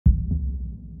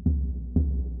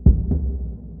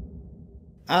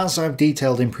As I've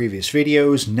detailed in previous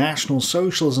videos, National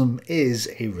Socialism is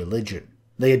a religion.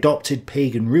 They adopted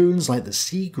pagan runes like the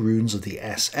Sikh runes of the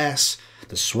SS.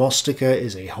 The swastika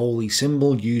is a holy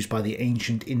symbol used by the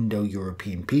ancient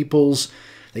Indo-European peoples.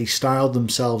 They styled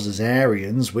themselves as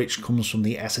Aryans, which comes from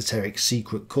the esoteric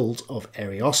secret cult of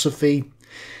Ariosophy.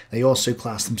 They also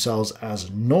classed themselves as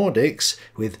Nordics,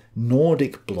 with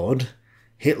Nordic blood.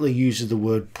 Hitler uses the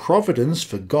word providence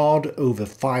for God over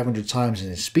 500 times in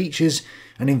his speeches,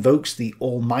 and invokes the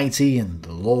Almighty and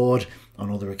the Lord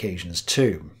on other occasions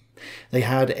too. They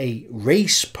had a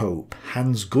race pope,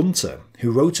 Hans Gunther,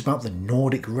 who wrote about the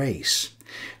Nordic race.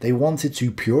 They wanted to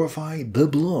purify the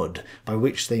blood, by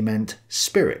which they meant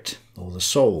spirit, or the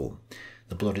soul.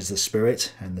 The blood is the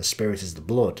spirit, and the spirit is the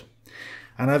blood.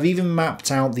 And I've even mapped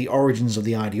out the origins of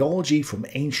the ideology from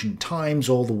ancient times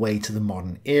all the way to the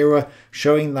modern era,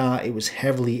 showing that it was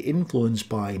heavily influenced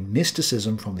by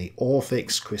mysticism from the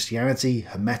Orphics, Christianity,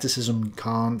 Hermeticism,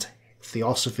 Kant,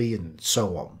 Theosophy, and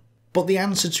so on. But the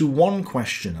answer to one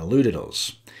question eluded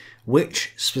us.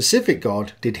 Which specific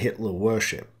god did Hitler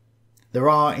worship? There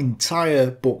are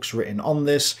entire books written on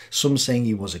this, some saying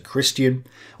he was a Christian,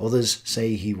 others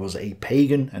say he was a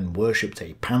pagan and worshipped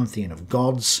a pantheon of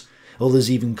gods.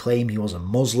 Others even claim he was a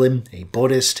Muslim, a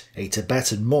Buddhist, a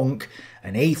Tibetan monk,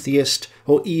 an atheist,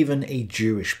 or even a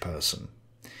Jewish person.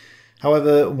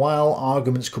 However, while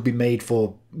arguments could be made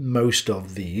for most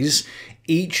of these,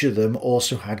 each of them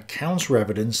also had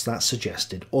counter-evidence that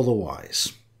suggested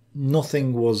otherwise.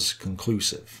 Nothing was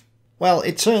conclusive. Well,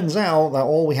 it turns out that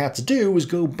all we had to do was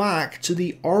go back to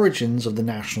the origins of the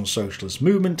National Socialist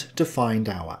movement to find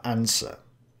our answer.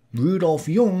 Rudolf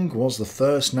Jung was the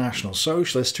first National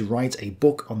Socialist to write a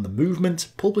book on the movement,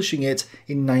 publishing it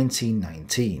in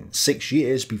 1919, 6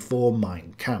 years before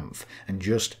Mein Kampf, and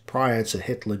just prior to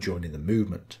Hitler joining the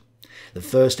movement. The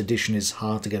first edition is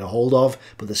hard to get a hold of,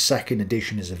 but the second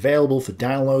edition is available for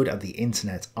download at the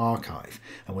Internet Archive,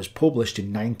 and was published in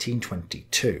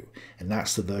 1922, and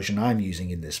that's the version I'm using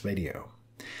in this video.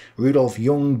 Rudolf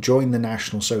Jung joined the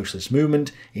National Socialist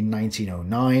movement in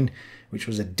 1909, which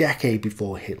was a decade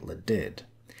before Hitler did.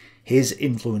 His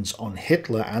influence on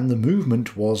Hitler and the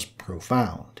movement was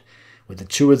profound, with the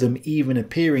two of them even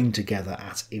appearing together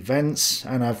at events,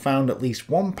 and I've found at least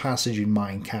one passage in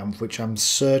Mein Kampf which I'm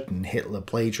certain Hitler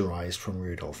plagiarized from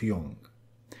Rudolf Jung.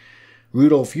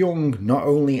 Rudolf Jung not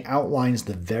only outlines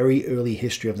the very early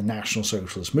history of the National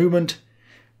Socialist movement,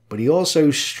 but he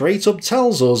also straight up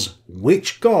tells us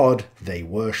which god they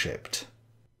worshipped.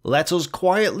 Let us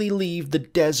quietly leave the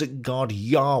desert god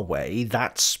Yahweh,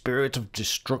 that spirit of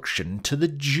destruction, to the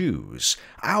Jews.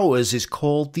 Ours is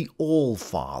called the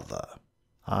All-Father.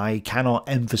 I cannot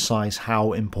emphasize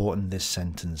how important this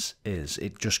sentence is.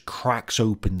 It just cracks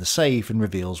open the safe and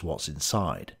reveals what's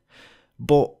inside.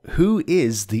 But who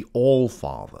is the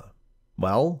All-Father?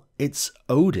 Well, it's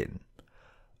Odin.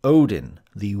 Odin,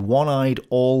 the one-eyed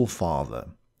All-Father.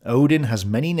 Odin has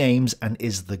many names and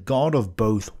is the god of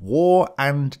both war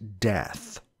and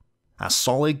death. A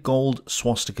solid gold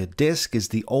swastika disc is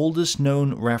the oldest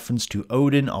known reference to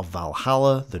Odin of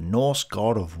Valhalla, the Norse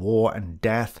god of war and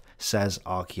death, says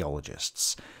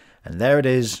archaeologists. And there it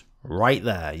is, right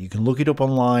there. You can look it up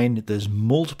online. There's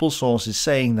multiple sources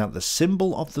saying that the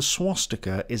symbol of the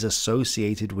swastika is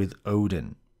associated with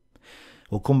Odin.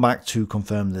 We'll come back to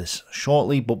confirm this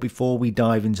shortly, but before we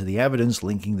dive into the evidence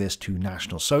linking this to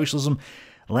National Socialism,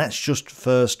 let's just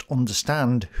first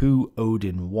understand who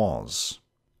Odin was.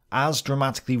 As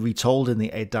dramatically retold in the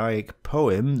Eddaic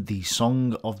poem, the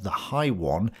Song of the High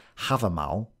One,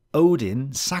 Havamal,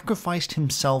 Odin sacrificed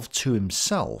himself to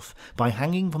himself by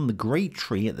hanging from the great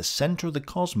tree at the centre of the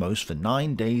cosmos for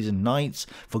 9 days and nights,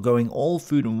 forgoing all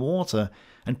food and water,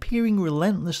 and peering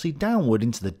relentlessly downward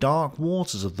into the dark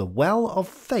waters of the Well of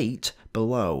Fate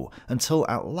below, until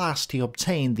at last he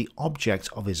obtained the object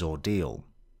of his ordeal.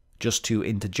 Just to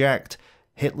interject,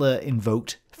 Hitler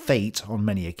invoked fate on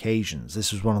many occasions.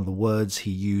 This was one of the words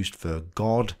he used for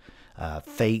God,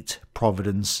 fate,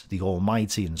 providence, the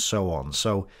Almighty, and so on.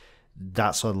 So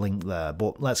that's a link there,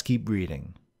 but let's keep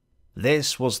reading.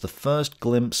 This was the first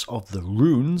glimpse of the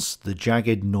runes, the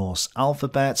jagged Norse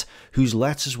alphabet, whose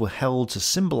letters were held to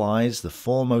symbolize the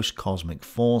foremost cosmic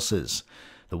forces.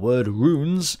 The word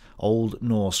runes, Old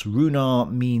Norse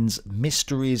runar, means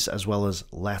mysteries as well as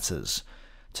letters.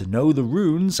 To know the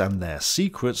runes and their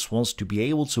secrets was to be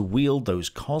able to wield those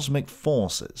cosmic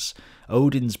forces.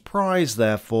 Odin's prize,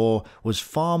 therefore, was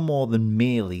far more than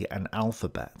merely an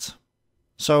alphabet.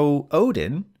 So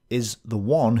Odin is the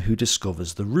one who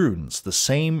discovers the runes, the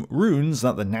same runes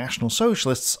that the National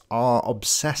Socialists are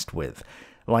obsessed with,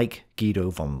 like Guido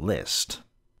von List.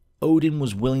 Odin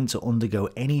was willing to undergo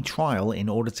any trial in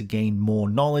order to gain more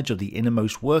knowledge of the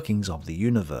innermost workings of the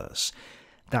universe.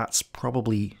 That's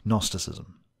probably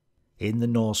Gnosticism. In the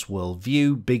Norse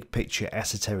worldview, big picture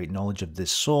esoteric knowledge of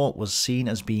this sort was seen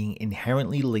as being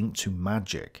inherently linked to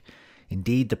magic.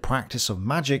 Indeed, the practice of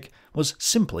magic was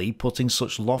simply putting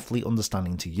such lofty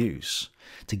understanding to use.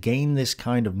 To gain this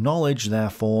kind of knowledge,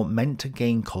 therefore, meant to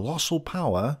gain colossal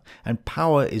power, and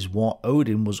power is what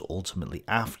Odin was ultimately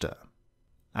after.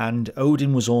 And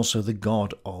Odin was also the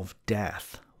god of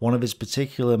death. One of his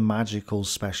particular magical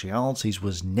specialities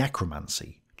was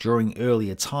necromancy. During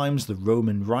earlier times, the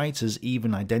Roman writers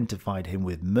even identified him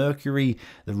with Mercury,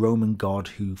 the Roman god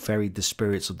who ferried the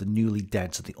spirits of the newly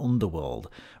dead to the underworld,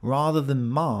 rather than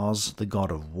Mars, the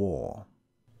god of war.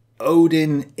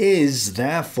 Odin is,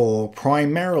 therefore,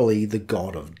 primarily the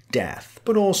god of death,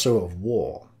 but also of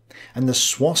war, and the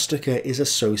swastika is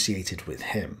associated with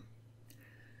him.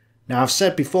 Now, I've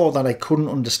said before that I couldn't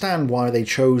understand why they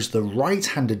chose the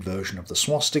right-handed version of the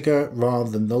swastika rather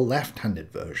than the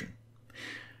left-handed version.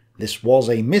 This was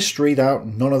a mystery that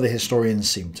none of the historians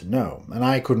seemed to know, and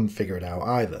I couldn't figure it out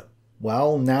either.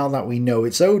 Well, now that we know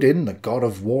it's Odin, the god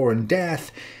of war and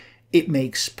death, it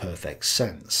makes perfect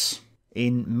sense.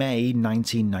 In May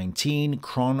 1919,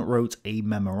 Kron wrote a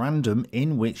memorandum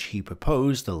in which he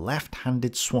proposed the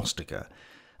left-handed swastika,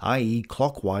 i.e.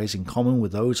 clockwise in common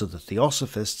with those of the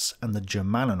Theosophists and the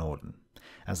Germanenorden,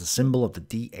 as the symbol of the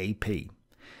DAP.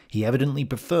 He evidently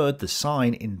preferred the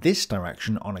sign in this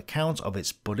direction on account of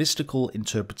its Buddhistical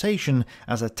interpretation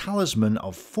as a talisman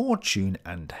of fortune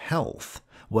and health,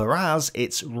 whereas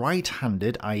its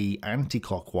right-handed, i.e.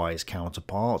 anti-clockwise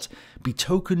counterpart,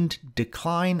 betokened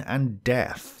decline and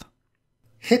death.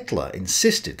 Hitler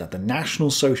insisted that the National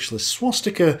Socialist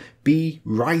swastika be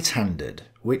right-handed,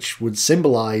 which would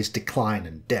symbolise decline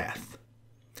and death.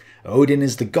 Odin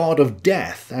is the god of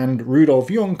death, and Rudolf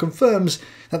Jung confirms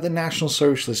that the National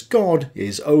Socialist god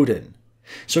is Odin.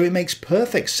 So it makes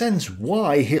perfect sense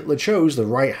why Hitler chose the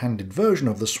right-handed version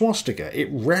of the swastika. It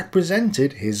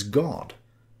represented his god.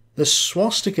 The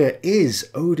swastika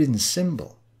is Odin's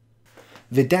symbol.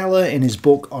 Videla, in his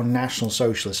book on National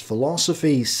Socialist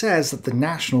philosophy, says that the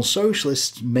National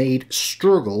Socialists made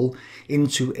struggle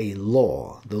into a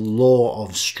law, the law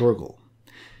of struggle.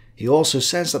 He also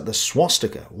says that the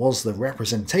swastika was the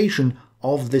representation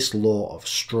of this law of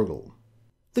struggle.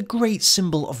 The great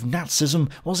symbol of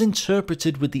Nazism was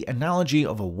interpreted with the analogy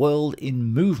of a world in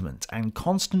movement and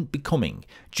constant becoming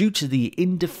due to the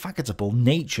indefatigable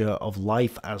nature of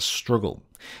life as struggle.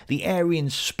 The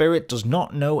Aryan spirit does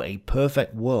not know a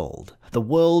perfect world. The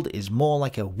world is more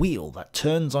like a wheel that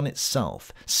turns on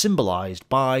itself, symbolized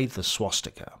by the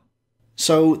swastika.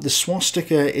 So the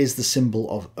swastika is the symbol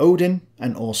of Odin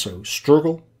and also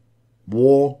struggle,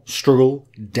 war, struggle,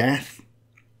 death.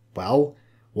 Well,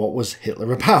 what was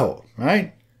Hitler about,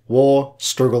 right? War,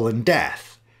 struggle and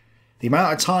death. The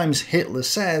amount of times Hitler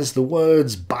says the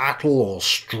words battle or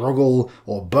struggle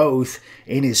or both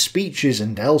in his speeches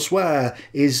and elsewhere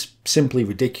is simply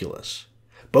ridiculous.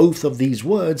 Both of these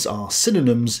words are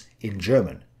synonyms in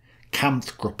German.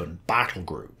 Kampfgruppen, battle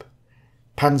group.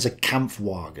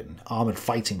 Panzerkampfwagen, armoured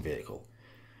fighting vehicle.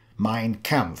 Mein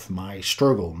Kampf, my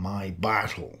struggle, my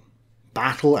battle.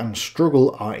 Battle and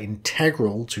struggle are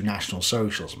integral to National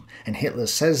Socialism, and Hitler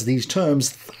says these terms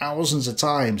thousands of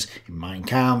times in Mein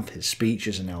Kampf, his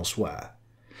speeches and elsewhere.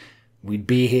 We'd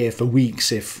be here for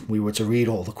weeks if we were to read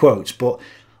all the quotes, but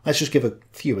let's just give a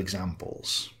few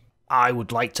examples. I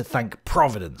would like to thank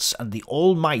Providence and the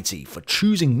Almighty for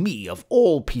choosing me of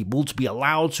all people to be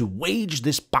allowed to wage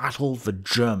this battle for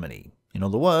Germany. In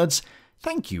other words,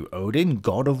 thank you, Odin,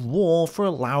 god of war, for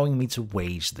allowing me to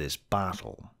wage this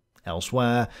battle.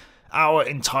 Elsewhere, our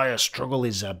entire struggle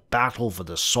is a battle for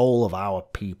the soul of our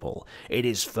people. It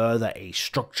is further a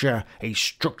structure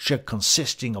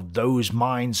consisting of those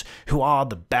minds who are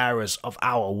the bearers of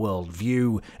our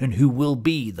worldview and who will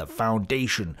be the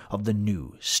foundation of the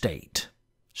new state.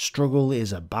 Struggle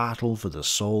is a battle for the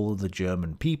soul of the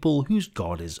German people whose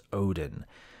god is Odin.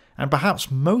 And perhaps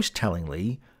most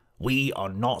tellingly, we are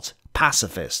not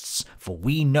pacifists, for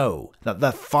we know that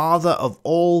the father of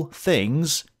all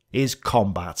things is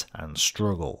combat and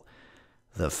struggle.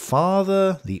 The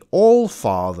father, the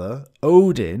all-father,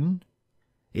 Odin,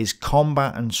 is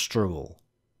combat and struggle.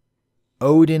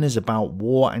 Odin is about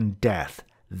war and death.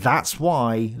 That's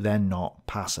why they're not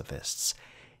pacifists.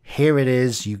 Here it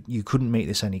is, you couldn't make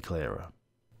this any clearer.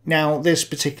 Now, this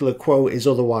particular quote is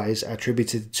otherwise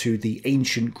attributed to the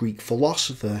ancient Greek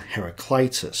philosopher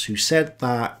Heraclitus, who said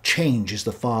that change is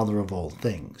the father of all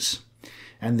things.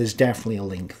 And there's definitely a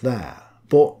link there.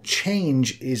 But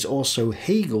change is also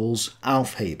Hegel's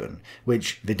Aufheben,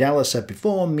 which Videla said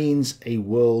before means a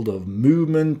world of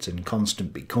movement and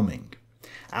constant becoming.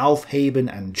 Aufheben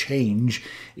and change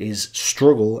is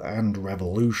struggle and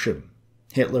revolution.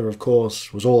 Hitler, of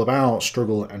course, was all about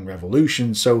struggle and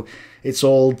revolution, so it's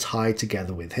all tied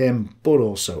together with him, but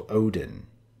also Odin.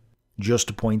 Just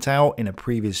to point out, in a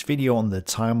previous video on the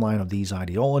timeline of these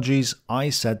ideologies,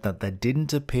 I said that there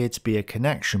didn't appear to be a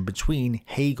connection between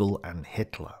Hegel and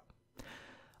Hitler.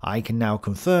 I can now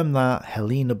confirm that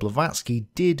Helena Blavatsky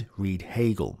did read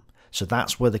Hegel, so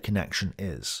that's where the connection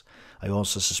is. I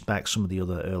also suspect some of the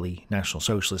other early National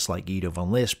Socialists like Guido von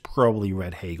List probably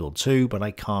read Hegel too, but I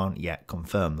can't yet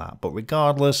confirm that. But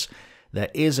regardless,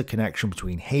 there is a connection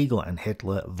between Hegel and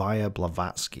Hitler via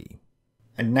Blavatsky.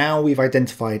 And now we've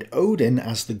identified Odin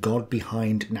as the god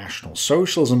behind National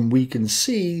Socialism, we can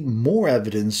see more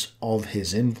evidence of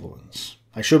his influence.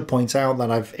 I should point out that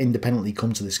I've independently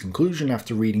come to this conclusion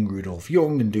after reading Rudolf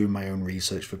Jung and doing my own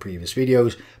research for previous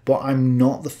videos, but I'm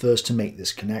not the first to make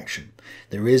this connection.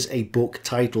 There is a book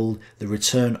titled The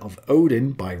Return of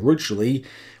Odin by Rudolf,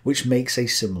 which makes a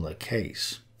similar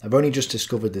case. I've only just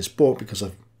discovered this book because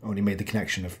I've only made the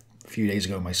connection a few days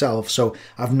ago myself, so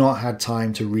I've not had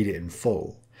time to read it in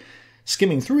full.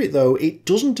 Skimming through it though, it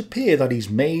doesn't appear that he's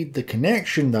made the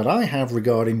connection that I have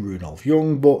regarding Rudolf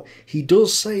Jung, but he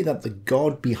does say that the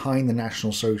god behind the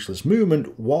National Socialist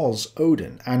movement was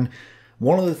Odin, and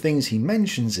one of the things he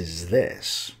mentions is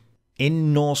this.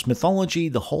 In Norse mythology,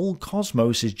 the whole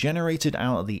cosmos is generated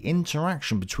out of the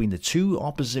interaction between the two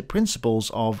opposite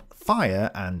principles of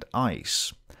fire and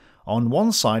ice. On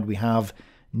one side we have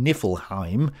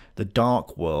Niflheim, the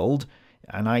dark world,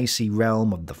 an icy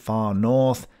realm of the far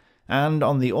north, and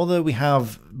on the other we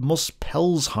have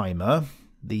Muspelsheimer,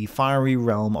 the fiery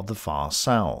realm of the far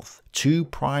south. Two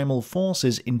primal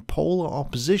forces in polar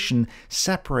opposition,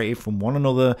 separated from one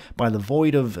another by the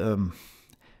void of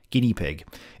guinea pig.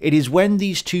 It is when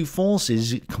these two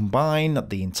forces combine that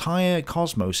the entire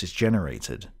cosmos is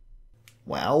generated.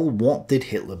 Well, what did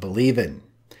Hitler believe in?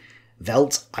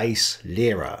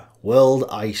 Welteis-Lehre, world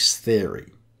ice theory.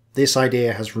 This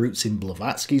idea has roots in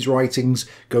Blavatsky's writings,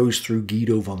 goes through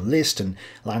Guido von List and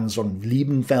lands on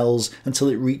Liebenfels until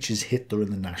it reaches Hitler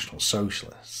and the National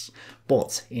Socialists.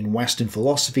 But in Western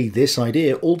philosophy, this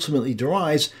idea ultimately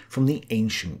derives from the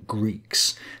ancient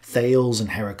Greeks. Thales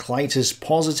and Heraclitus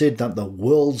posited that the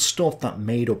world stuff that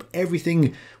made up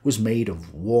everything was made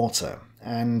of water,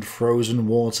 and frozen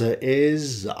water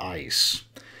is ice.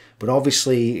 But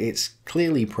obviously it's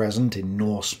clearly present in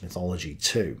Norse mythology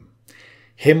too.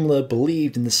 Himmler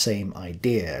believed in the same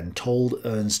idea and told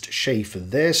Ernst Schaeffer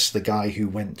this, the guy who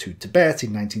went to Tibet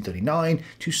in 1939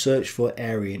 to search for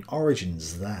Aryan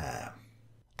origins there.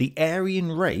 The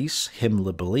Aryan race,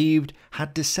 Himmler believed,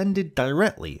 had descended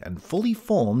directly and fully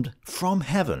formed from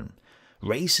heaven.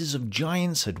 Races of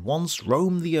giants had once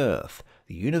roamed the earth.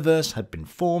 The universe had been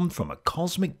formed from a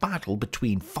cosmic battle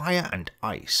between fire and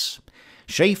ice.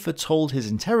 Schaeffer told his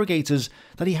interrogators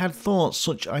that he had thought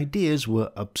such ideas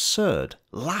were absurd,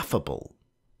 laughable.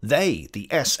 They, the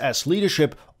SS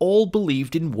leadership, all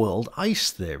believed in world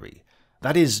ice theory.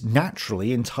 That is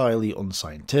naturally entirely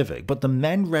unscientific, but the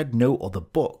men read no other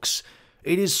books.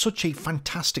 It is such a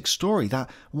fantastic story that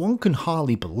one can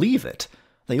hardly believe it.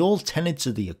 They all tended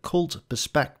to the occult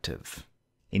perspective.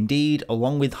 Indeed,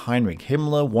 along with Heinrich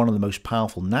Himmler, one of the most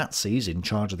powerful Nazis in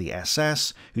charge of the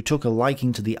SS, who took a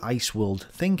liking to the ice world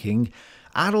thinking,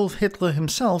 Adolf Hitler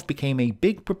himself became a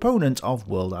big proponent of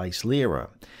world ice Lehre.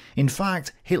 In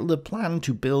fact, Hitler planned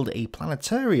to build a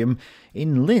planetarium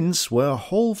in Linz where a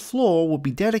whole floor would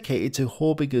be dedicated to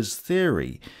Horbiger's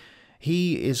theory.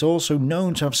 He is also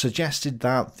known to have suggested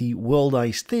that the world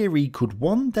ice theory could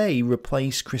one day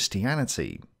replace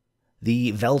Christianity.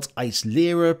 The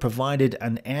Welteis-Lehre provided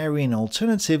an Aryan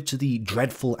alternative to the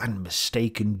dreadful and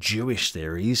mistaken Jewish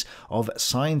theories of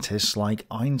scientists like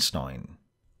Einstein.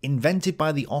 Invented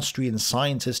by the Austrian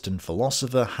scientist and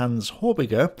philosopher Hans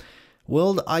Horbiger,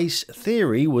 world ice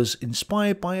theory was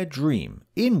inspired by a dream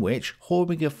in which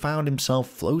Horbiger found himself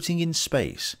floating in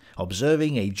space,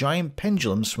 observing a giant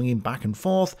pendulum swinging back and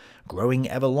forth, growing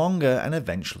ever longer and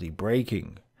eventually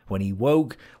breaking. When he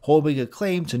woke, Horbiger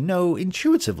claimed to know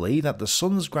intuitively that the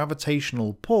sun's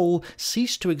gravitational pull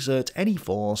ceased to exert any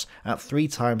force at 3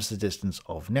 times the distance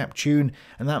of Neptune,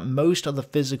 and that most of the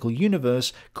physical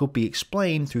universe could be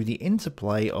explained through the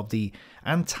interplay of the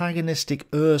antagonistic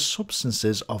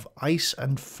substances of ice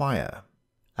and fire.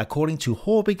 According to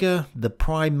Horbiger, the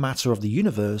prime matter of the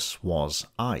universe was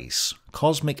ice.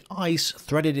 Cosmic ice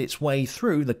threaded its way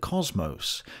through the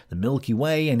cosmos. The Milky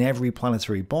Way and every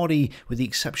planetary body, with the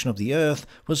exception of the Earth,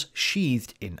 was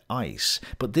sheathed in ice.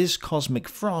 But this cosmic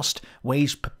frost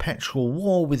waged perpetual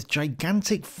war with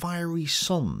gigantic fiery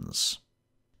suns.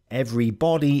 Every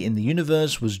body in the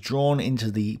universe was drawn into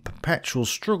the perpetual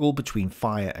struggle between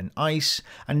fire and ice,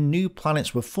 and new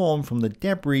planets were formed from the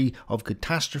debris of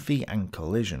catastrophe and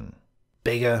collision.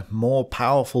 Bigger, more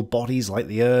powerful bodies like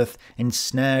the Earth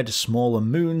ensnared smaller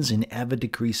moons in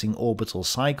ever-decreasing orbital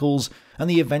cycles, and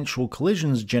the eventual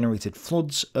collisions generated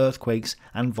floods, earthquakes,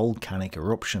 and volcanic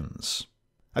eruptions.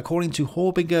 According to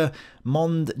Horbiger,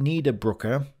 Mond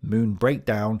Niederbrucker, Moon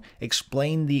Breakdown,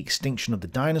 explained the extinction of the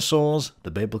dinosaurs,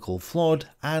 the biblical flood,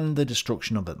 and the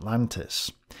destruction of Atlantis.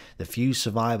 The few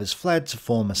survivors fled to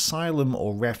form asylum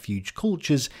or refuge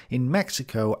cultures in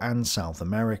Mexico and South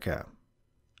America.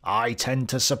 "I tend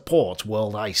to support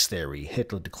world ice theory,"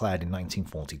 Hitler declared in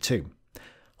 1942.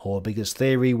 Horbiger's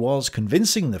theory was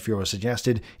convincing, the Führer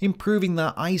suggested, in proving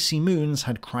that icy moons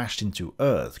had crashed into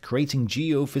Earth, creating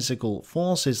geophysical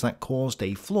forces that caused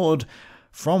a flood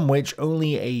from which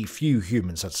only a few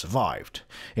humans had survived.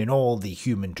 "In all the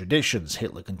human traditions,"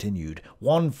 Hitler continued,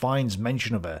 "one finds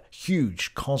mention of a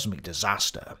huge cosmic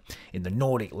disaster. In the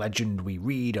Nordic legend we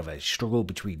read of a struggle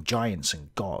between giants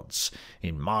and gods.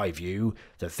 In my view,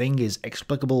 the thing is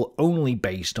explicable only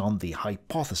based on the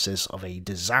hypothesis of a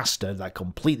disaster that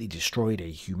completely destroyed a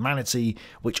humanity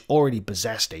which already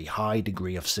possessed a high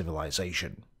degree of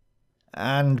civilization."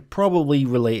 And probably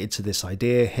related to this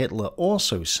idea, Hitler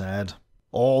also said,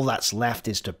 "All that's left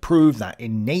is to prove that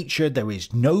in nature there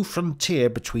is no frontier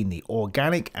between the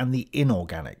organic and the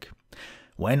inorganic.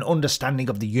 When understanding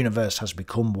of the universe has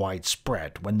become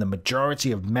widespread, when the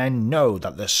majority of men know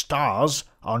that the stars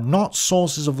are not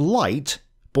sources of light,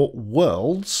 but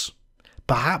worlds,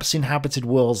 perhaps inhabited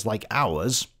worlds like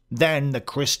ours, then the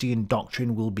Christian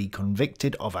doctrine will be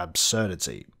convicted of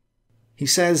absurdity." He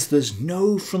says there's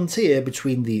no frontier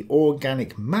between the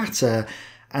organic matter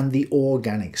and the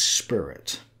organic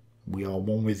spirit. We are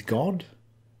one with God?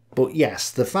 But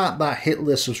yes, the fact that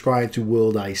Hitler subscribed to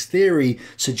world ice theory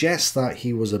suggests that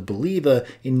he was a believer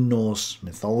in Norse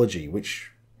mythology,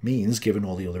 which means, given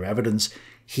all the other evidence,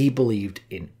 he believed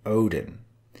in Odin.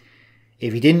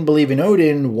 If he didn't believe in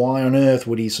Odin, why on earth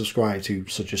would he subscribe to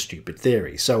such a stupid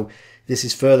theory? So this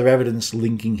is further evidence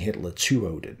linking Hitler to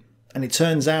Odin. And it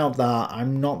turns out that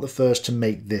I'm not the first to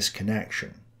make this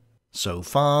connection. So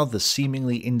far, the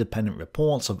seemingly independent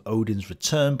reports of Odin's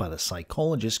return by the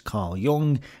psychologist Carl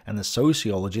Jung and the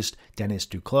sociologist Denis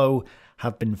Duclos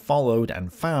have been followed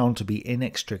and found to be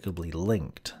inextricably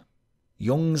linked.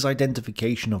 Jung's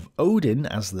identification of Odin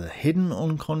as the hidden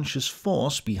unconscious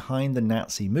force behind the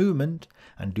Nazi movement,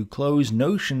 and Duclos'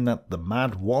 notion that the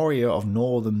mad warrior of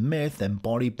northern myth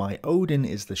embodied by Odin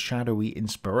is the shadowy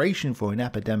inspiration for an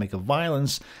epidemic of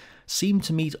violence, seem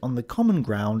to meet on the common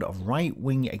ground of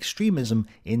right-wing extremism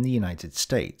in the United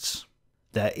States.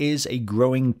 There is a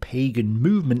growing pagan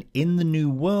movement in the New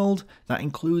World that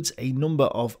includes a number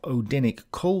of Odinic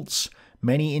cults.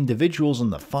 Many individuals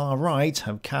on the far right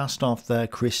have cast off their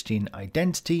Christian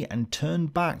identity and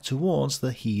turned back towards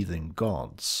the heathen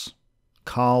gods.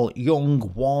 Carl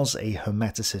Jung was a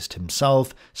Hermeticist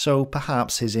himself, so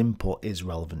perhaps his input is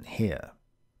relevant here.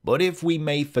 But if we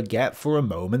may forget for a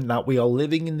moment that we are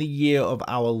living in the year of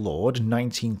our Lord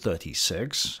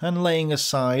 1936, and laying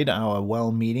aside our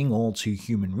well-meaning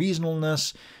all-too-human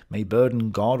reasonableness, may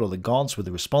burden God or the gods with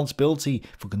the responsibility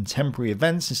for contemporary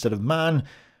events instead of man,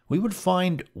 we would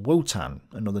find Wotan,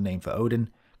 another name for Odin,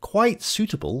 quite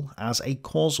suitable as a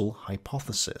causal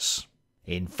hypothesis.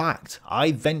 In fact,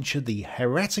 I venture the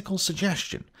heretical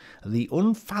suggestion that the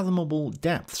unfathomable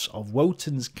depths of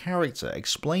Wotan's character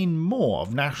explain more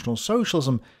of National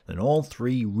Socialism than all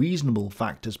three reasonable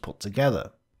factors put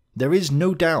together. There is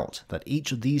no doubt that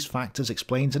each of these factors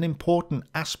explains an important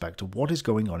aspect of what is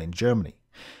going on in Germany,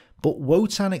 but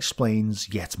Wotan explains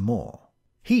yet more.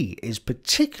 He is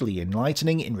particularly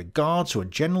enlightening in regard to a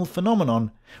general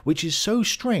phenomenon which is so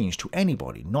strange to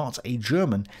anybody not a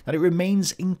German that it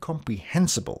remains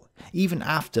incomprehensible, even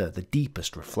after the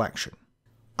deepest reflection.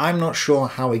 I'm not sure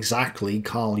how exactly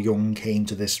Carl Jung came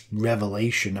to this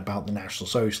revelation about the National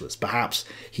Socialists. Perhaps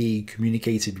he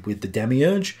communicated with the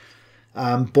demiurge,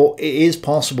 but it is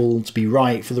possible to be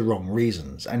right for the wrong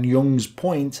reasons, and Jung's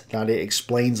point that it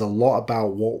explains a lot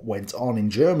about what went on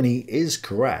in Germany is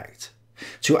correct.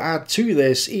 To add to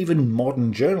this, even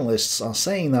modern journalists are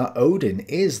saying that Odin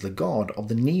is the god of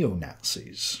the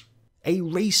neo-Nazis. A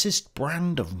racist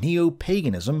brand of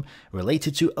neo-paganism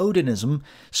related to Odinism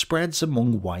spreads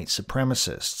among white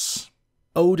supremacists.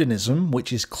 Odinism,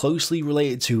 which is closely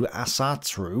related to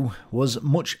Asatru, was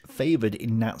much favoured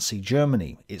in Nazi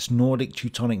Germany. Its Nordic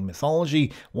Teutonic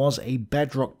mythology was a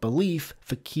bedrock belief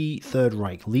for key Third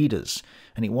Reich leaders,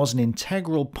 and it was an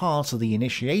integral part of the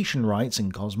initiation rites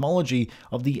and cosmology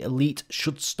of the elite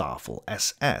Schutzstaffel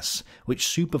SS, which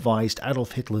supervised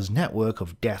Adolf Hitler's network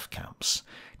of death camps.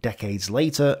 Decades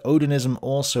later, Odinism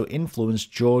also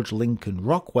influenced George Lincoln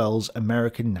Rockwell's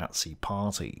American Nazi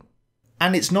Party.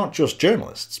 And it's not just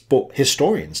journalists, but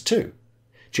historians too.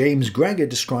 James Greger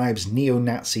describes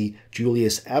neo-Nazi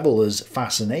Julius Evoler's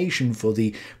fascination for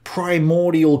the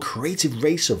primordial creative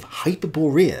race of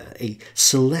Hyperborea, a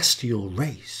celestial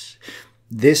race.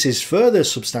 This is further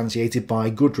substantiated by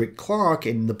Goodrick Clark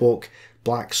in the book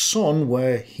Black Sun,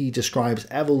 where he describes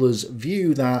Evoler's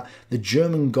view that the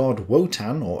German god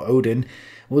Wotan, or Odin,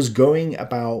 was going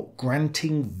about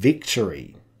granting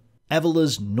victory.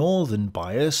 Evoler's northern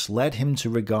bias led him to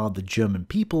regard the German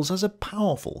peoples as a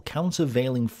powerful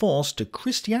countervailing force to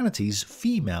Christianity's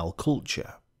female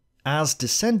culture. As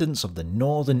descendants of the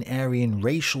northern Aryan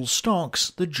racial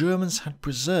stocks, the Germans had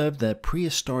preserved their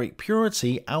prehistoric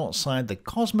purity outside the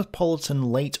cosmopolitan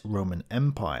late Roman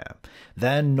Empire.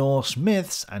 Their Norse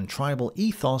myths and tribal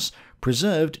ethos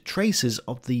preserved traces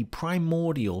of the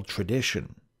primordial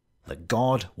tradition. The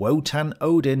god Wotan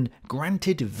Odin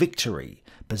granted victory,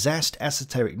 possessed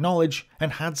esoteric knowledge,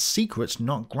 and had secrets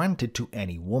not granted to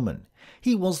any woman.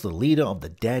 He was the leader of the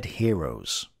dead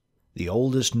heroes. The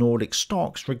oldest Nordic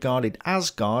stocks regarded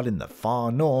Asgard in the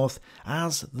far north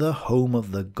as the home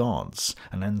of the gods,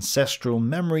 an ancestral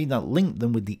memory that linked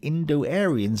them with the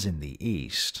Indo-Aryans in the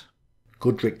east.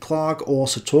 Goodrick Clark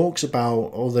also talks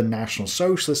about other National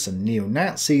Socialists and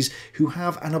neo-Nazis who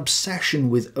have an obsession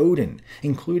with Odin,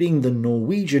 including the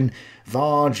Norwegian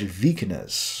Varg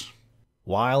Vikernes.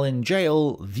 While in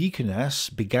jail,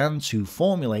 Vikernes began to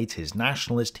formulate his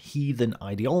nationalist heathen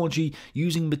ideology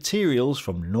using materials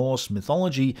from Norse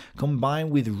mythology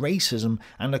combined with racism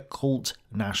and occult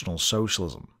National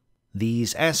Socialism.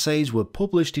 These essays were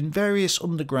published in various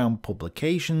underground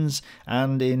publications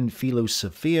and in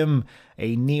Philosophium,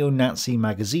 a neo-Nazi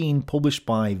magazine published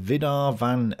by Vidar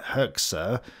van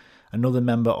Herkser, another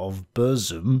member of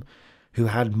Burzum, who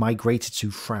had migrated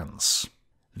to France.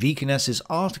 Vikernes'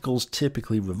 articles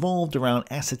typically revolved around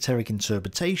esoteric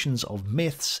interpretations of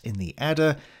myths in the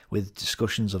Edda, with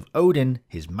discussions of Odin,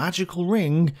 his magical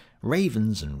ring,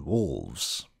 ravens and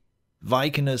wolves.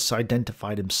 Vikernes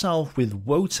identified himself with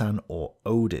Wotan or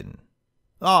Odin.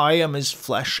 I am his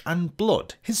flesh and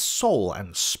blood, his soul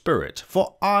and spirit,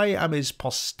 for I am his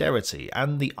posterity,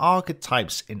 and the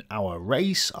archetypes in our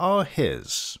race are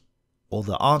his.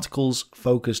 Other articles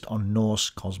focused on Norse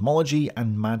cosmology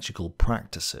and magical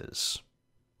practices.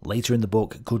 Later in the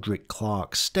book, Goodrick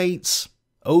Clark states,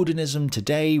 Odinism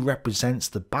today represents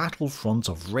the battlefront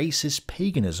of racist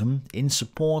paganism in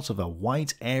support of a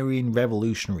white Aryan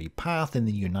revolutionary path in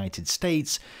the United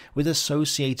States, with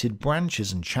associated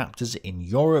branches and chapters in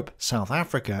Europe, South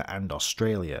Africa, and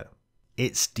Australia.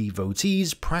 Its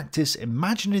devotees practice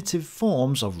imaginative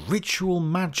forms of ritual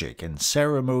magic and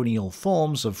ceremonial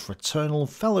forms of fraternal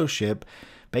fellowship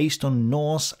based on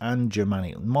Norse and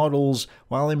Germanic models,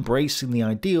 while embracing the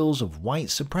ideals of white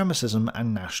supremacism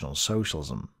and National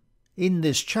Socialism. In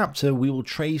this chapter, we will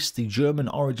trace the German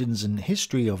origins and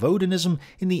history of Odinism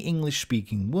in the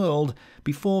English-speaking world,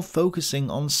 before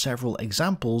focusing on several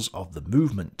examples of the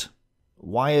movement.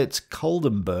 Wyatt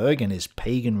Koldenberg and his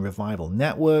Pagan Revival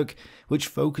Network, which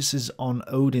focuses on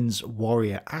Odin's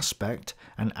warrior aspect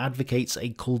and advocates a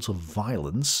cult of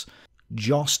violence.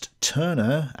 Jost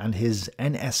Turner and his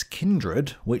NS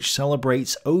Kindred, which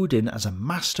celebrates Odin as a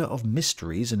master of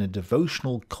mysteries and a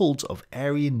devotional cult of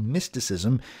Aryan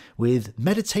mysticism with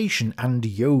meditation and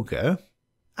yoga.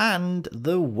 And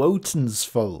the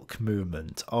Wotansfolk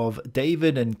movement of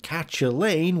David and Katja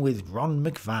Lane with Ron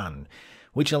McVan,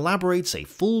 which elaborates a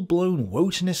full-blown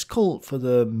Wotanist cult for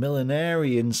the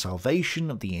millenarian salvation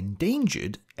of the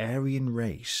endangered Aryan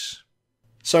race.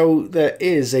 So there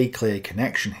is a clear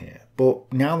connection here,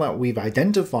 but now that we've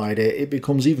identified it, it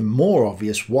becomes even more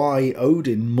obvious why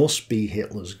Odin must be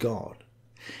Hitler's god.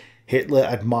 Hitler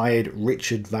admired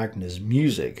Richard Wagner's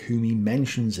music, whom he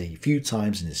mentions a few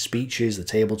times in his speeches, the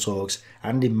table talks,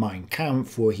 and in Mein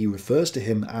Kampf, where he refers to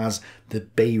him as the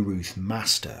Bayreuth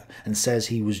Master, and says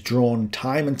he was drawn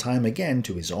time and time again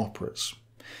to his operas.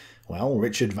 Well,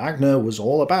 Richard Wagner was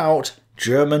all about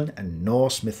German and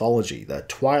Norse mythology, the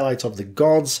twilight of the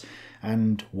gods,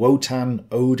 and Wotan,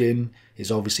 Odin, is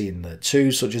obviously in there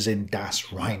too, such as in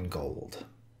Das Rheingold.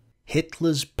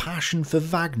 Hitler's passion for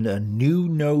Wagner knew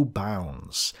no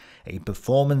bounds. A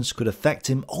performance could affect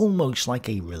him almost like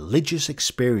a religious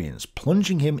experience,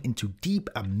 plunging him into deep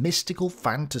and mystical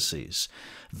fantasies.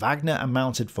 Wagner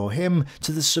amounted for him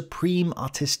to the supreme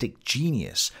artistic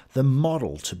genius, the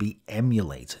model to be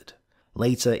emulated.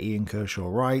 Later, Ian Kershaw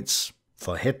writes,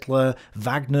 "For Hitler,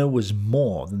 Wagner was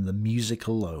more than the music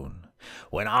alone.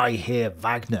 When I hear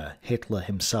Wagner," Hitler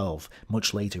himself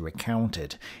much later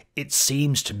recounted, "it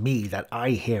seems to me that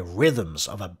I hear rhythms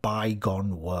of a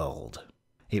bygone world."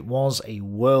 It was a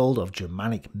world of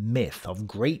Germanic myth, of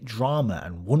great drama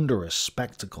and wondrous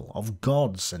spectacle, of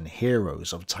gods and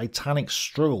heroes, of titanic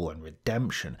struggle and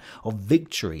redemption, of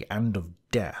victory and of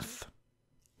death.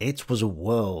 It was a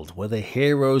world where the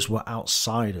heroes were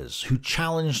outsiders who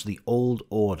challenged the old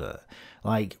order,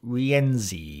 like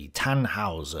Rienzi,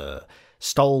 Tannhauser,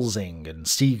 Stolzing and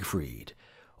Siegfried,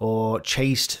 or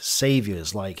chaste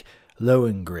saviours like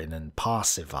Lohengrin and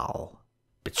Parsifal.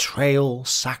 Betrayal,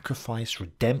 sacrifice,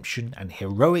 redemption, and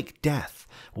heroic death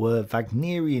were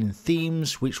Wagnerian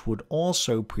themes which would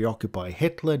also preoccupy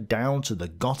Hitler down to the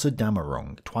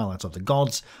Gotterdammerung, Twilight of the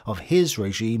Gods, of his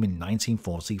regime in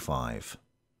 1945.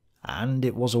 And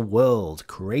it was a world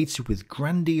created with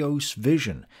grandiose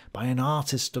vision by an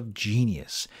artist of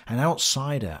genius, an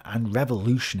outsider and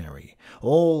revolutionary,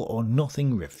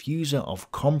 all-or-nothing refuser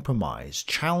of compromise,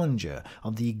 challenger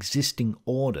of the existing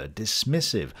order,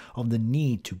 dismissive of the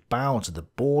need to bow to the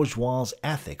bourgeois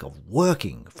ethic of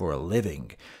working for a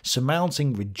living,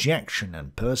 surmounting rejection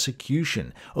and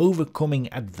persecution,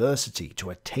 overcoming adversity to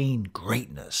attain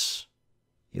greatness.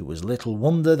 It was little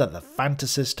wonder that the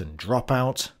fantasist and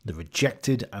dropout, the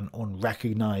rejected and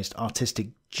unrecognised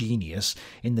artistic genius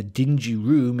in the dingy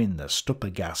room in the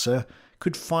Stuppergasse,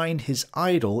 could find his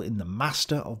idol in the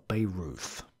master of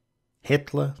Bayreuth.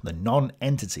 Hitler, the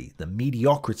non-entity, the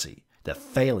mediocrity, the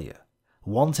failure,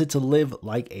 wanted to live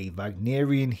like a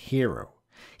Wagnerian hero.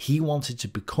 He wanted to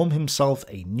become himself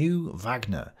a new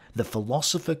Wagner, the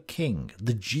philosopher king,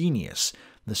 the genius,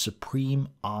 the supreme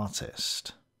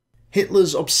artist.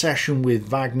 Hitler's obsession with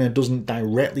Wagner doesn't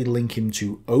directly link him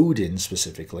to Odin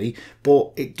specifically,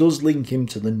 but it does link him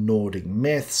to the Nordic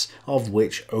myths, of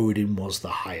which Odin was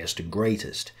the highest and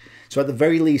greatest. So at the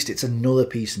very least, it's another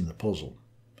piece in the puzzle.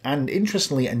 And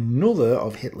interestingly, another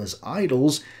of Hitler's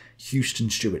idols, Houston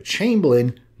Stewart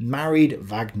Chamberlain, married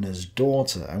Wagner's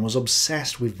daughter and was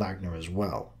obsessed with Wagner as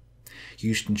well.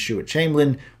 Houston Stewart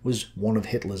Chamberlain was one of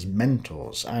Hitler's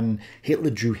mentors, and Hitler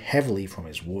drew heavily from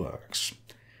his works.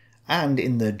 And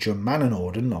in the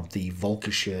Germanenorden of the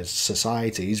Völkische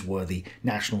societies where the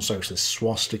National Socialist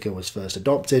swastika was first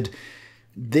adopted,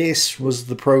 this was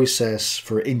the process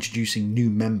for introducing new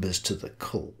members to the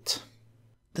cult.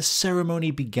 The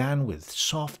ceremony began with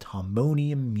soft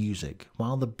harmonium music,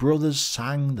 while the brothers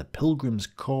sang the Pilgrim's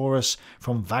Chorus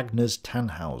from Wagner's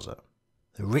Tannhauser.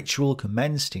 The ritual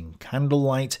commenced in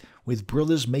candlelight, with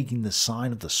brothers making the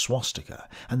sign of the swastika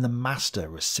and the master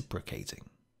reciprocating.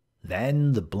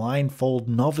 Then the blindfold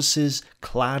novices,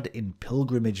 clad in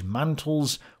pilgrimage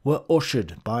mantles, were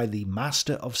ushered by the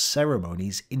master of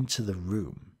ceremonies into the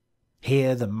room.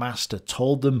 Here the master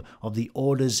told them of the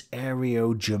order's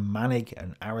Aryo-Germanic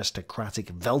and aristocratic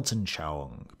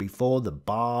Weltanschauung before the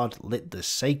bard lit the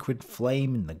sacred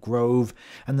flame in the grove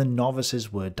and the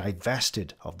novices were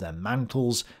divested of their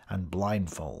mantles and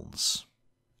blindfolds.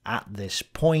 At this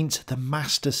point, the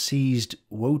master seized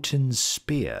Wotan's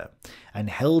spear and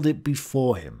held it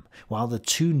before him, while the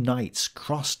two knights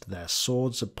crossed their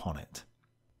swords upon it.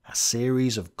 A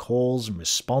series of calls and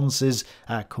responses,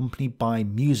 accompanied by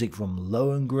music from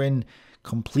Lohengrin,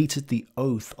 completed the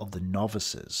oath of the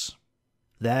novices.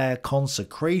 Their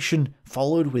consecration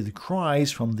followed with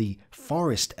cries from the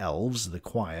forest elves, the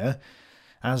choir,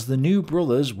 as the new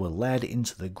brothers were led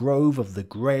into the grove of the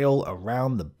Grail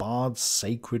around the bard's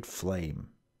sacred flame.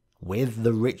 With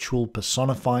the ritual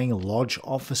personifying lodge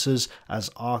officers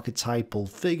as archetypal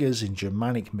figures in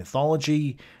Germanic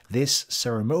mythology, this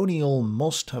ceremonial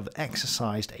must have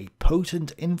exercised a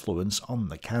potent influence on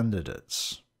the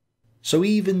candidates. So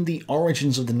even the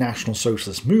origins of the National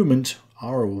Socialist movement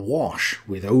are awash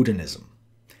with Odinism.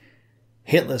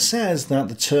 Hitler says that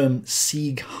the term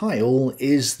Sieg Heil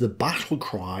is the battle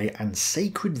cry and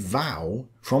sacred vow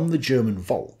from the German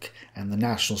Volk and the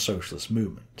National Socialist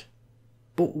movement.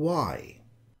 But why?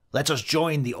 Let us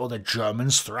join the other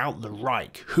Germans throughout the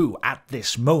Reich who, at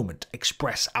this moment,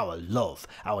 express our love,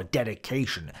 our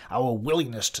dedication, our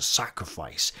willingness to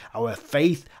sacrifice, our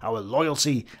faith, our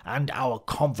loyalty, and our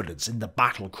confidence in the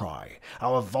battle cry,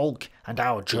 our Volk and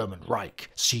our German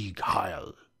Reich, Sieg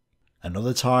Heil.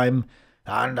 Another time,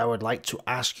 And I would like to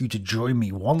ask you to join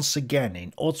me once again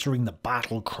in uttering the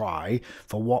battle cry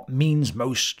for what means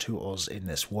most to us in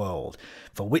this world,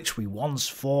 for which we once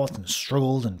fought and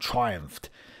struggled and triumphed,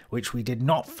 which we did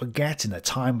not forget in the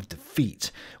time of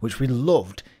defeat, which we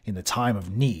loved in the time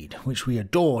of need, which we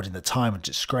adored in the time of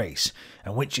disgrace,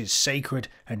 and which is sacred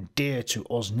and dear to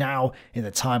us now in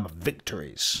the time of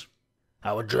victories.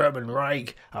 Our German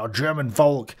Reich, our German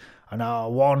Volk, and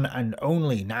our one and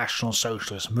only National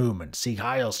Socialist movement. Sieg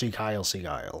Heil, Sieg Heil, Sieg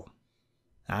Heil.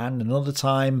 And another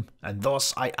time, and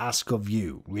thus I ask of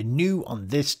you, renew on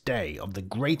this day of the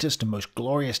greatest and most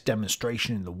glorious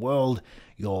demonstration in the world,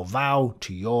 your vow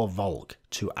to your Volk,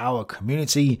 to our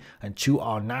community, and to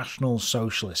our National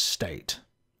Socialist state.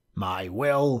 My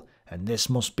will, and this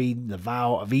must be the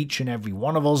vow of each and every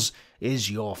one of us,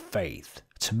 is your faith.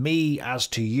 To me as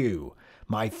to you,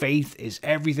 my faith is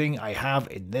everything I have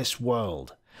in this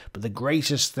world, but the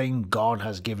greatest thing God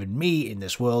has given me in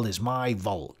this world is my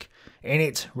Volk. In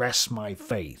it rests my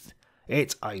faith.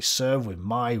 It I serve with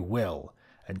my will,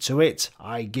 and to it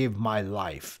I give my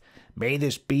life. May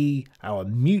this be our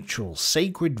mutual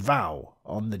sacred vow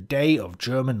on the day of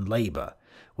German labour,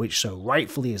 which so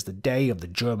rightfully is the day of the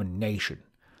German nation.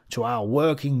 To our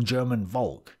working German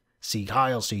Volk, Sieg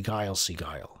Heil, Sieg Heil, Sieg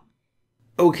Heil.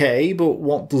 Okay, but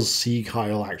what does Sieg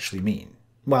Heil actually mean?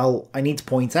 Well, I need to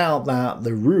point out that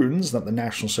the runes that the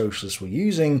National Socialists were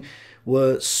using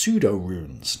were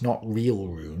pseudo-runes, not real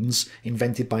runes,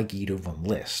 invented by Guido von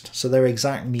List, so their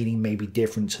exact meaning may be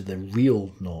different to the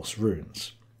real Norse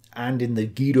runes. And in the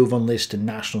Guido von List and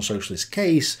National Socialist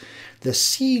case, the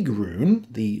Sieg rune,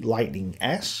 the lightning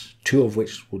S, two of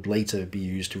which would later be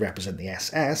used to represent the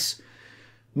SS,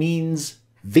 means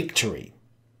victory.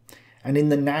 And in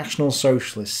the National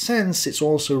Socialist sense, it's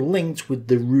also linked with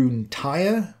the rune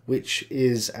Tyr, which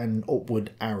is an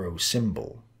upward arrow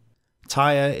symbol.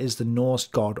 Tyr is the Norse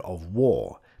god of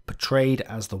war, portrayed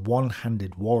as the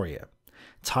one-handed warrior.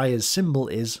 Tyr's symbol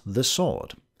is the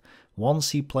sword.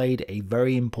 Once he played a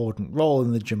very important role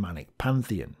in the Germanic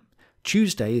pantheon.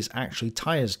 Tuesday is actually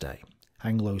Tyr's Day.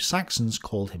 Anglo-Saxons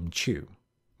called him Chew.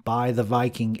 By the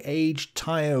Viking Age,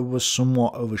 Tyr was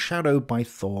somewhat overshadowed by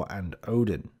Thor and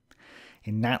Odin.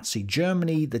 In Nazi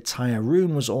Germany, the Tyr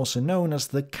rune was also known as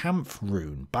the Kampf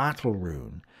rune, battle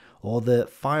rune, or the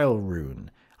Pfeil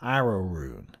rune, arrow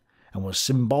rune, and was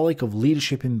symbolic of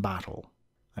leadership in battle.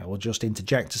 I will just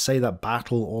interject to say that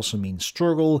battle also means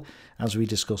struggle, as we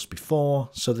discussed before,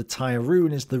 so the Tyr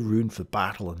rune is the rune for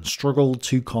battle and struggle,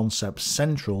 two concepts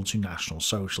central to National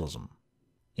Socialism.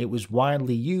 It was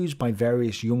widely used by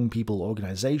various young people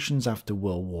organisations after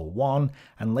World War I,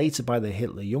 and later by the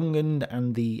Hitlerjugend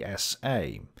and the SA.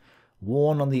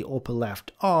 Worn on the upper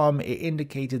left arm, it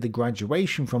indicated the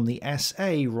graduation from the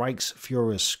SA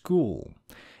Reichsführer School.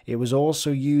 It was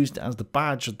also used as the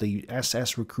badge of the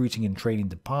SS Recruiting and Training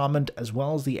Department, as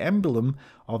well as the emblem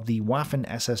of the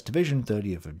Waffen-SS Division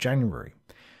 30th of January.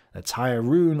 The Tyr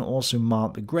rune also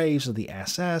marked the graves of the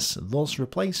SS, thus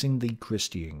replacing the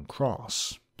Christian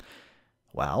cross.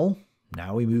 Well,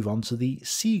 now we move on to the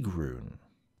Sieg rune.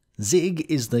 Sieg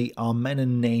is the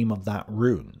Armenian name of that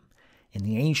rune. In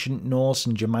the ancient Norse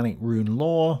and Germanic rune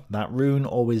lore, that rune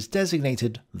always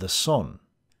designated the sun.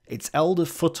 Its elder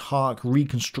Futhark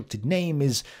reconstructed name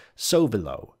is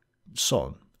Sovilo,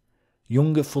 sun.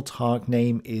 Younger Futhark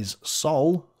name is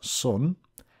Sol, sun.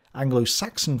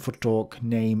 Anglo-Saxon Futhark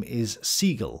name is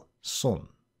Siegel, sun.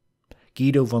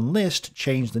 Guido von List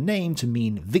changed the name to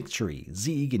mean victory,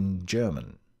 Sieg in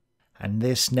German. And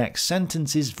this next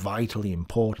sentence is vitally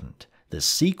important. The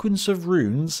sequence of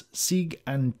runes, Sieg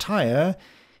and Tyr,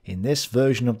 in this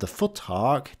version of the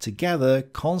Futhark, together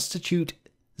constitute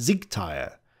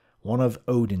Sigtyr, one of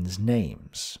Odin's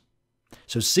names.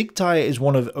 So Sigtyr is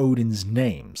one of Odin's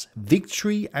names.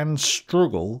 Victory and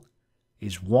struggle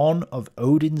is one of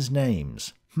Odin's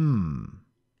names.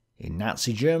 In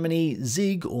Nazi Germany,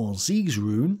 Sieg or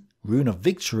Siegsrune, rune of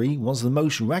victory, was the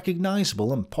most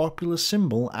recognisable and popular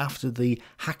symbol after the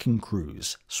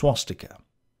Hakenkreuz swastika.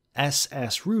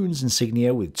 SS runes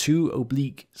insignia with two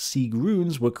oblique Sieg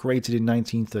runes were created in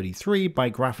 1933 by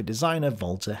graphic designer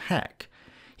Walter Heck.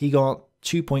 He got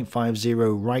 2.50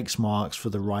 Reichsmarks for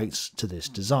the rights to this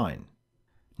design.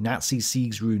 Nazi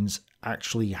Siegsrunes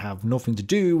actually have nothing to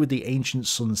do with the ancient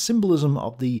sun symbolism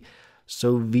of the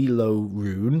Sovilo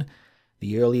rune,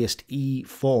 the earliest E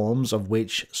forms of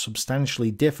which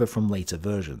substantially differ from later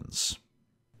versions.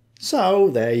 So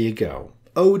there you go.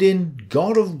 Odin,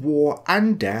 god of war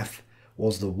and death,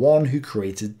 was the one who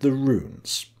created the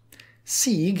runes.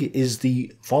 Sieg is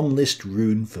the von List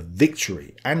rune for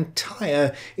victory, and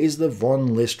Tyr is the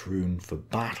von List rune for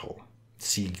battle.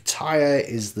 Sieg Heil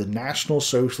is the National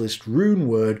Socialist rune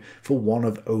word for one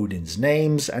of Odin's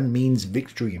names and means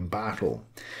victory in battle,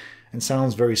 and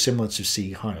sounds very similar to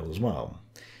Sieg Heil as well.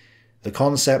 The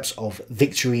concepts of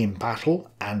victory in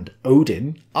battle and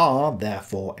Odin are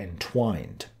therefore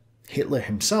entwined. Hitler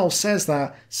himself says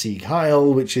that Sieg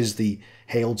Heil, which is the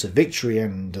hail to victory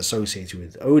and associated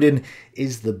with Odin,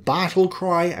 is the battle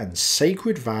cry and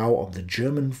sacred vow of the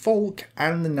German folk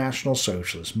and the National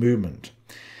Socialist movement.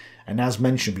 And as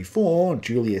mentioned before,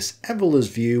 Julius Evoler's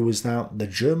view was that the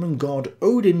German god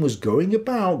Odin was going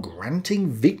about granting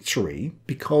victory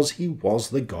because he was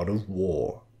the god of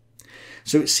war.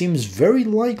 So it seems very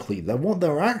likely that what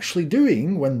they're actually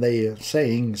doing when they are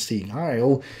saying Sieg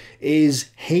Heil is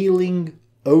hailing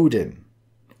Odin,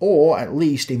 or at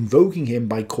least invoking him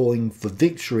by calling for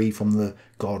victory from the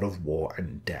god of war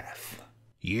and death.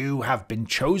 You have been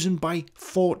chosen by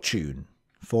Fortune.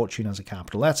 Fortune has a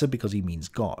capital letter because he means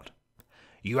God.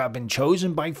 You have been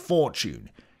chosen by Fortune.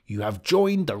 You have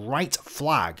joined the right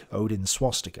flag, Odin's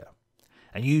swastika.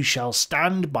 And you shall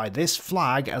stand by this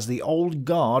flag as the old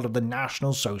guard of the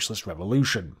National Socialist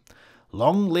Revolution.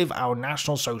 Long live our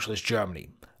National Socialist Germany.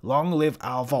 Long live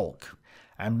our Volk.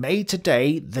 And may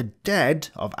today the dead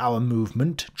of our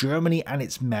movement, Germany and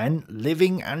its men,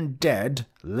 living and dead,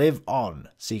 live on.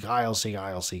 Sieg Heil, Sieg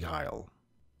Heil, Sieg Heil.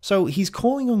 So he's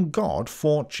calling on God,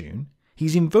 Fortune,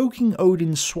 he's invoking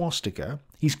Odin's swastika,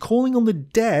 he's calling on the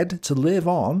dead to live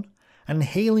on, and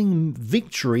hailing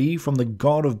victory from the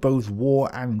god of both war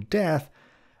and death.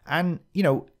 And,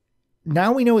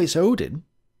 now we know it's Odin,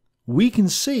 we can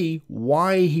see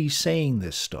why he's saying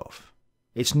this stuff.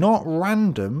 It's not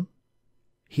random.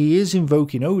 He is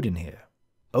invoking Odin here.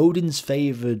 Odin's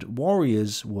favoured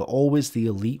warriors were always the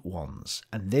elite ones,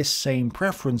 and this same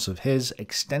preference of his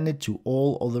extended to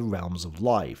all other realms of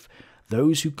life.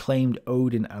 Those who claimed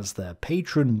Odin as their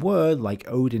patron were, like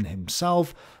Odin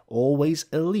himself, always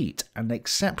elite and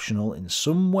exceptional in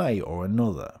some way or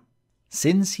another.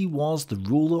 Since he was the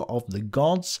ruler of the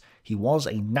gods, he was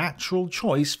a natural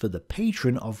choice for the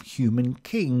patron of human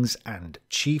kings and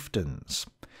chieftains.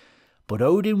 But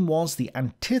Odin was the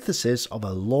antithesis of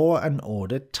a law and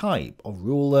order type of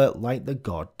ruler like the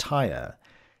god Tyr.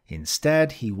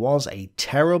 Instead, he was a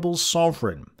terrible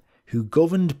sovereign who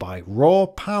governed by raw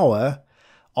power,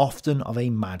 often of a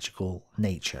magical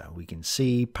nature. We can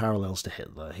see parallels to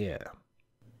Hitler here.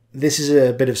 This is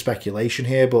a bit of speculation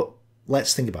here, but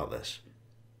let's think about this.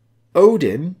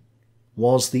 Odin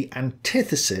was the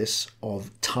antithesis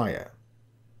of Tyr.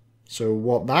 So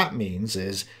what that means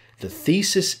is the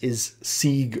thesis is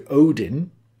Sieg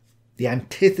Odin, the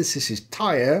antithesis is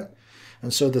Tyr,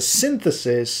 and so the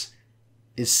synthesis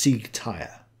is Sieg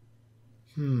Tyr.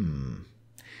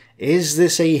 Is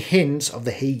this a hint of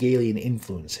the Hegelian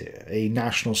influence here? A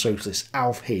National Socialist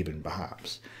Aufheben,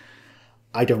 perhaps?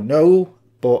 I don't know,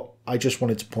 but I just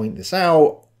wanted to point this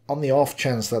out on the off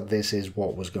chance that this is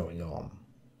what was going on.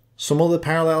 Some other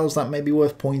parallels that may be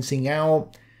worth pointing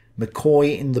out.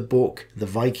 McCoy in the book The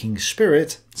Viking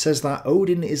Spirit says that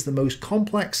Odin is the most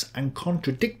complex and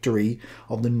contradictory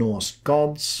of the Norse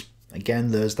gods. Again,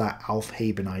 there's that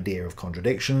Aufheben idea of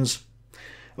contradictions.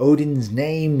 Odin's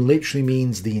name literally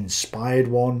means the inspired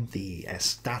one, the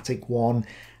ecstatic one,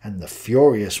 and the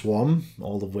furious one,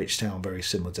 all of which sound very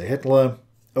similar to Hitler.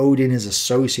 Odin is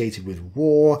associated with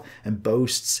war and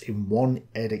boasts in one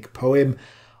Eddic poem,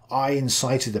 "I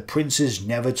incited the princes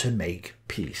never to make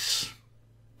peace,"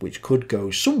 which could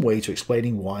go some way to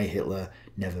explaining why Hitler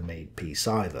never made peace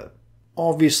either.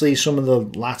 Obviously, some of the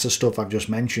latter stuff I've just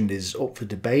mentioned is up for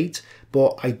debate,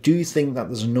 but I do think that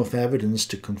there's enough evidence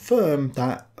to confirm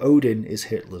that Odin is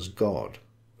Hitler's god.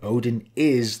 Odin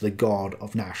is the god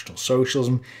of National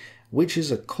Socialism, which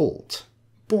is a cult.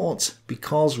 But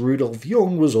because Rudolf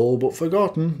Jung was all but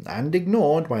forgotten and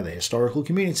ignored by the historical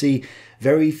community,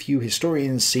 very few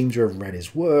historians seem to have read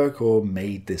his work or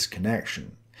made this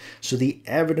connection. So the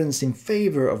evidence in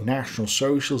favour of National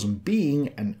Socialism being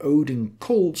an Odin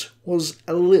cult was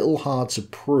a little hard to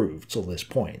prove till this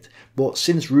point. But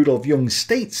since Rudolf Jung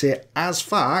states it as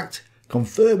fact,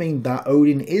 confirming that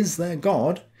Odin is their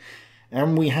god,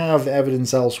 and we have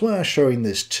evidence elsewhere showing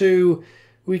this too,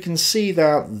 we can see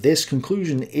that this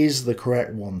conclusion is the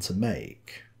correct one to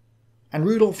make. And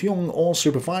Rudolf Jung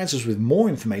also provides us with more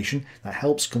information that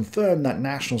helps confirm that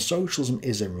National Socialism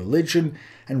is a religion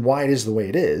and why it is the way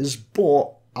it is,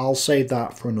 but I'll save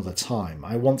that for another time.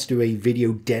 I want to do a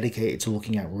video dedicated to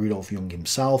looking at Rudolf Jung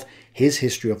himself, his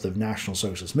history of the National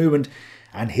Socialist movement,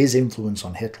 and his influence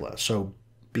on Hitler, so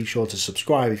be sure to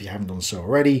subscribe if you haven't done so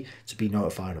already to be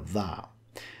notified of that.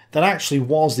 That actually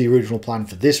was the original plan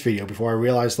for this video before I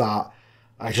realised that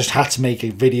I just had to make a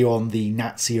video on the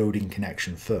Nazi-Odin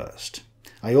connection first.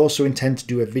 I also intend to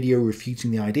do a video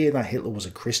refuting the idea that Hitler was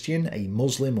a Christian, a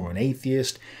Muslim, or an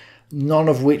atheist, none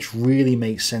of which really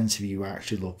makes sense if you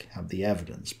actually look at the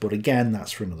evidence, but again,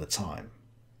 that's for another time.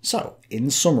 So,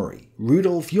 in summary,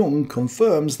 Rudolf Jung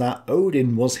confirms that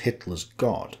Odin was Hitler's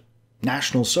god.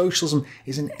 National Socialism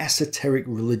is an esoteric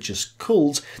religious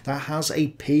cult that has a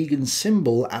pagan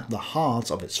symbol at the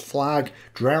heart of its flag,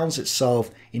 drowns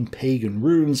itself in pagan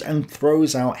runes, and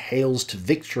throws out hails to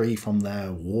victory from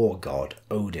their war god,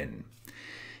 Odin.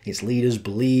 Its leaders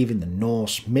believe in the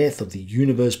Norse myth of the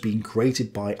universe being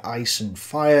created by ice and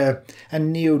fire,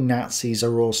 and neo-Nazis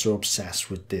are also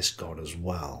obsessed with this god as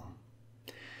well.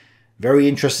 Very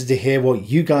interested to hear what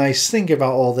you guys think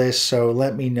about all this, so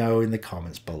let me know in the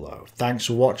comments below. Thanks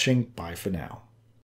for watching, bye for now.